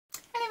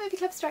Movie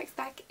Club Strikes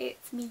Back,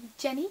 it's me,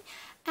 Jenny,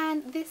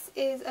 and this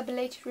is a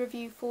belated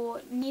review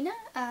for Nina,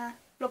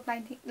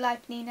 Vlog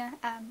Live Nina,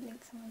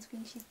 link somewhere on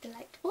screen, she's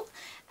delightful,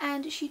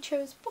 and she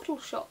chose Bottle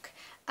Shock.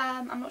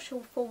 I'm not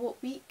sure for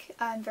what week,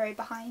 I'm very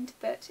behind,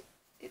 but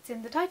it's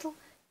in the title,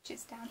 which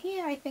is down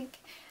here I think,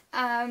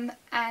 and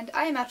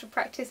I am out of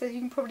practice as you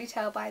can probably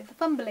tell by the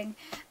fumbling,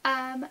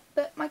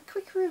 but my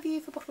quick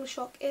review for Bottle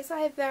Shock is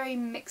I have very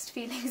mixed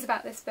feelings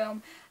about this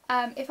film.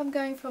 If I'm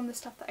going from the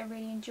stuff that I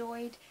really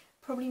enjoyed,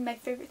 probably my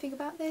favourite thing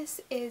about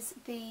this is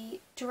the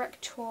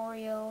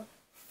directorial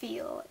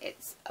feel.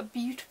 It's a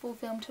beautiful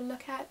film to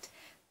look at.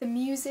 The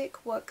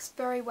music works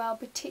very well,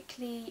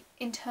 particularly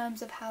in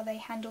terms of how they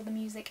handle the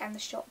music and the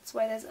shots,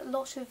 where there's a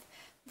lot of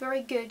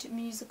very good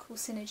musical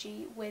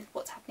synergy with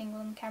what's happening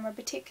on camera,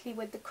 particularly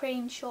with the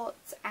crane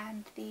shots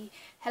and the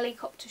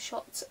helicopter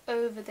shots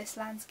over this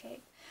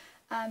landscape.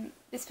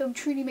 This film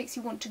truly makes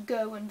you want to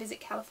go and visit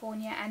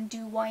California and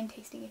do wine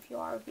tasting if you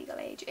are of legal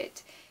age.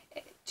 It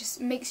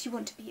just makes you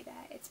want to be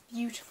there. It's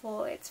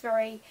beautiful, it's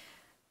very...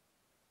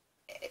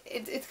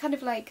 It's kind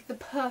of like the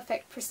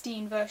perfect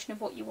pristine version of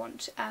what you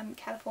want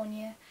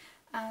California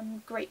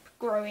grape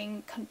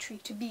growing country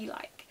to be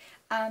like.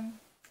 And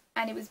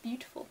it was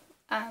beautiful.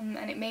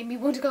 And it made me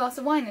want a glass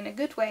of wine in a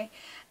good way.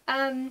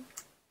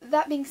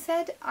 That being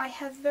said, I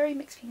have very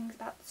mixed feelings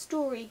about the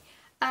story.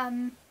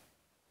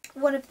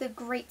 One of the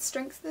great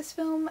strengths of this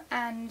film,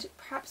 and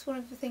perhaps one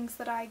of the things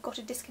that I got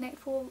a disconnect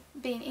for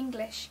being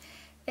English,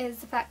 is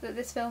the fact that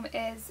this film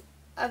is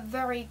a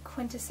very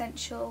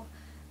quintessential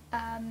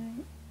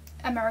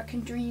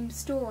American dream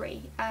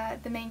story.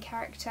 The main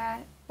character,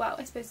 well,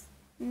 I suppose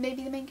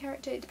maybe the main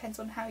character, it depends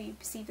on how you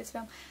perceive this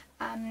film,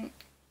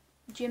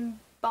 Jim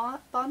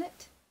Barrett,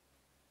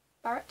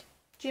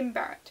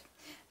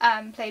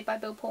 played by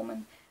Bill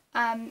Pullman,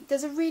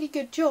 does a really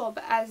good job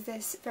as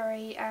this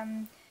very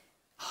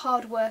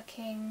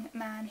hard-working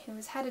man who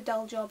has had a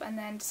dull job and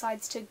then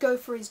decides to go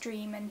for his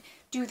dream and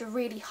do the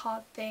really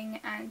hard thing,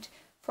 and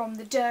from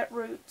the dirt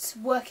roots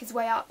work his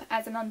way up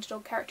as an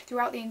underdog character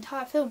throughout the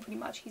entire film. Pretty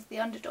much he's the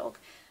underdog,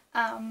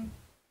 and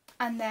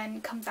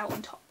then comes out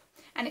on top.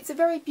 And it's a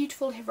very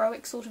beautiful,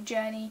 heroic sort of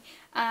journey,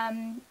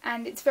 and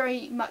it's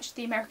very much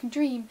the American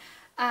dream.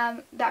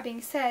 That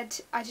being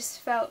said, I just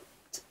felt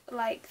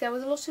like there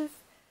was a lot of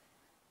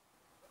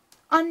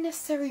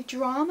unnecessary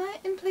drama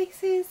in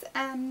places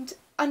and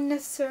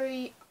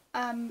unnecessary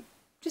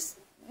just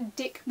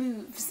dick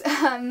moves.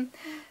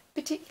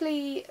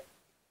 Particularly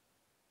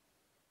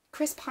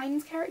Chris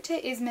Pine's character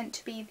is meant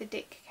to be the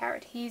dick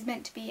character. He's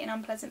meant to be an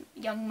unpleasant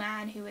young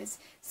man who is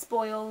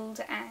spoiled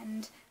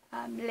and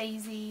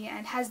lazy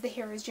and has the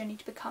hero's journey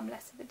to become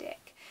less of a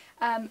dick.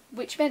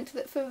 Which meant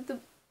that for the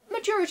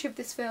majority of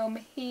this film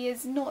he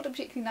is not a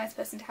particularly nice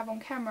person to have on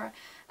camera,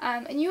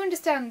 and you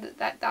understand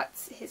that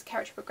that's his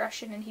character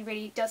progression, and he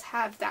really does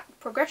have that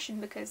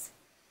progression because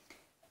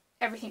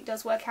everything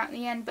does work out in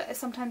the end, but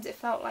sometimes it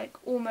felt like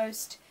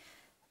almost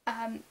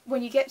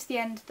when you get to the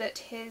end that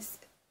his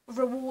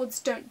rewards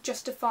don't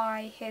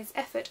justify his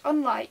effort,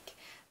 unlike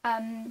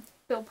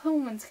Bill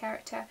Pullman's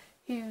character,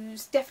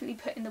 who's definitely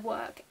put in the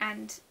work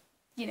and,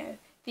 you know,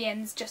 the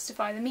ends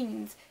justify the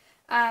means.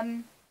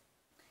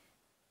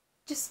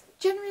 Just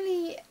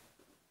generally,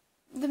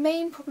 the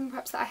main problem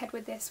perhaps that I had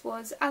with this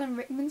was Alan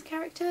Rickman's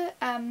character.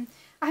 I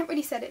haven't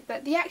really said it,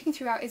 but the acting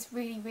throughout is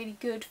really, really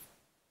good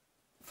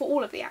for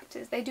all of the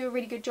actors. They do a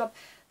really good job,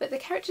 but the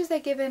characters they're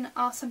given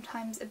are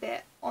sometimes a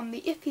bit on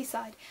the iffy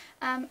side.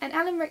 And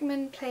Alan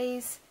Rickman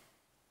plays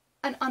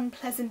an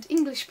unpleasant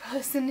English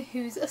person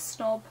who's a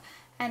snob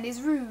and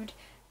is rude.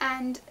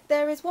 And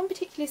there is one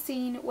particular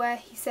scene where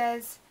he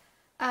says,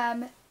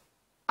 I'm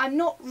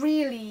not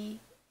really...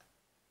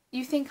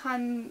 You think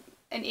I'm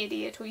an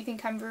idiot or you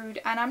think I'm rude,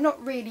 and I'm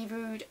not really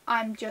rude,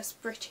 I'm just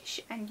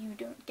British and you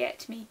don't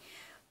get me.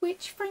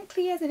 Which,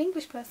 frankly, as an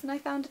English person I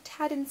found a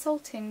tad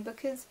insulting,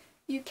 because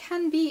you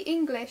can be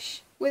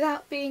English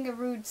without being a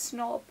rude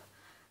snob.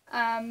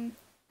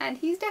 And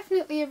he's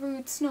definitely a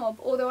rude snob,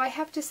 although I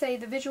have to say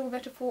the visual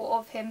metaphor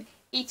of him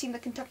eating the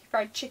Kentucky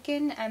Fried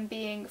Chicken and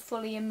being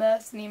fully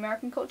immersed in the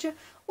American culture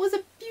was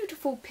a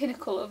beautiful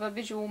pinnacle of a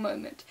visual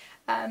moment.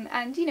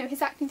 And, you know,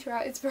 his acting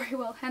throughout is very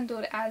well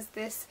handled as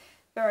this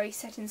very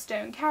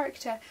set-in-stone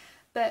character,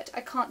 but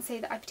I can't say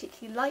that I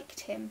particularly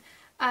liked him.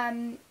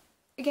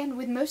 Again,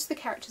 with most of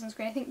the characters on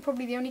screen, I think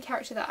probably the only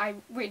character that I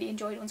really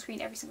enjoyed on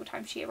screen every single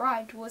time she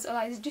arrived was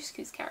Eliza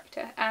Dushku's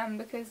character,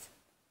 because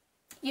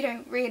you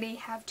don't really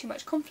have too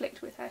much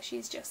conflict with her.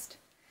 She's just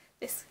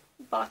this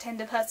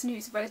bartender person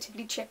who's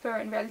relatively chipper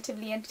and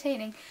relatively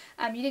entertaining.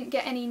 You didn't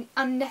get any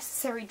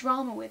unnecessary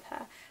drama with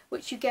her,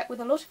 which you get with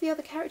a lot of the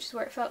other characters,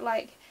 where it felt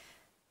like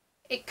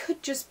it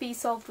could just be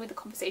solved with a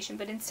conversation,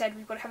 but instead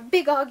we've got to have a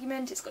big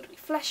argument, it's got to be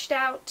fleshed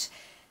out,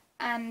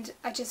 and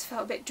I just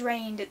felt a bit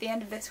drained at the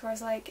end of this, where I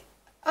was like,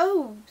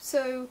 oh,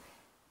 so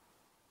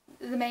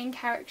the main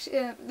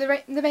character,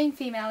 the main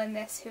female in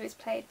this, who is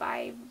played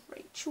by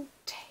Rachel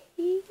Taylor,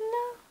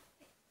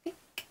 I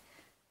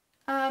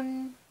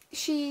think,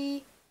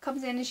 she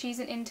comes in and she's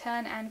an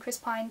intern, and Chris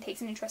Pine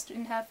takes an interest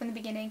in her from the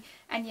beginning,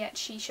 and yet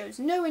she shows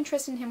no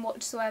interest in him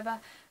whatsoever.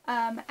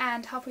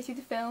 And halfway through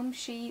the film,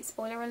 she,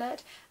 spoiler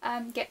alert,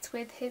 gets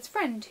with his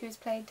friend, who's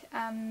played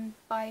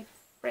by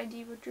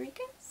Freddie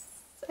Rodriguez,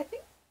 I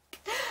think.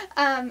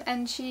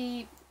 And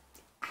she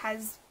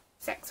has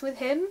sex with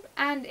him,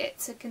 and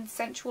it's a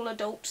consensual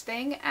adult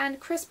thing, and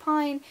Chris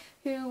Pine,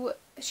 who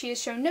she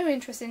has shown no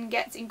interest in,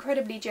 gets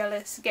incredibly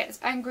jealous, gets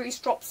angry,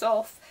 strops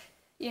off,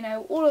 you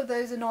know, all of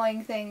those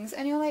annoying things,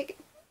 and you're like,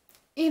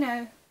 you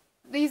know,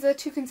 these are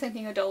two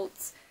consenting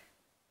adults.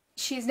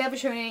 She's never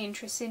shown any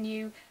interest in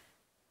you.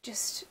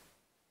 Just,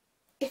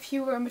 if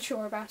you were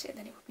mature about it,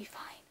 then it would be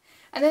fine.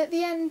 And then at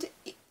the end,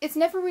 it's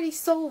never really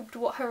solved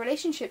what her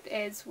relationship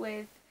is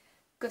with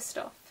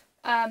Gustav.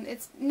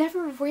 It's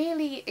never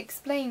really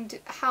explained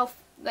how,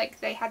 like,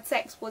 they had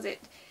sex. Was it,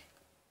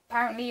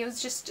 apparently it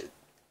was just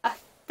a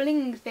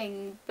fling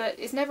thing, but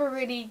it's never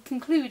really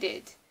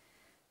concluded.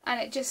 And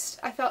it just,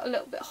 I felt a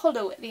little bit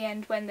hollow at the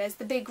end when there's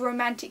the big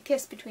romantic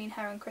kiss between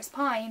her and Chris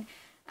Pine,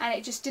 and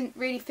it just didn't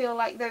really feel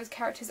like those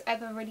characters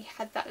ever really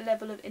had that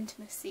level of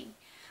intimacy.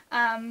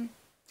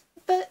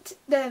 But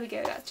there we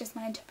go, that's just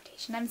my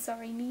interpretation. I'm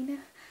sorry, Nina.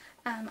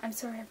 I'm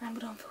sorry I've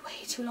rambled on for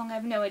way too long. I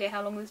have no idea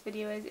how long this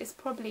video is. It's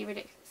probably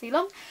ridiculously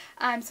long.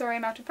 I'm sorry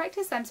I'm out of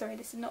practice. I'm sorry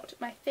this is not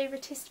my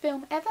favouriteest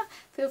film ever.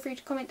 Feel free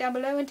to comment down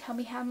below and tell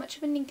me how much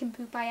of a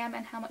nincompoop I am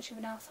and how much of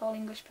an asshole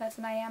English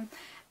person I am.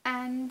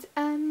 And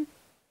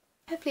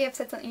hopefully I've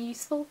said something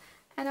useful,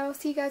 and I will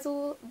see you guys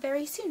all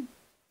very soon.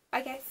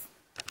 Bye guys.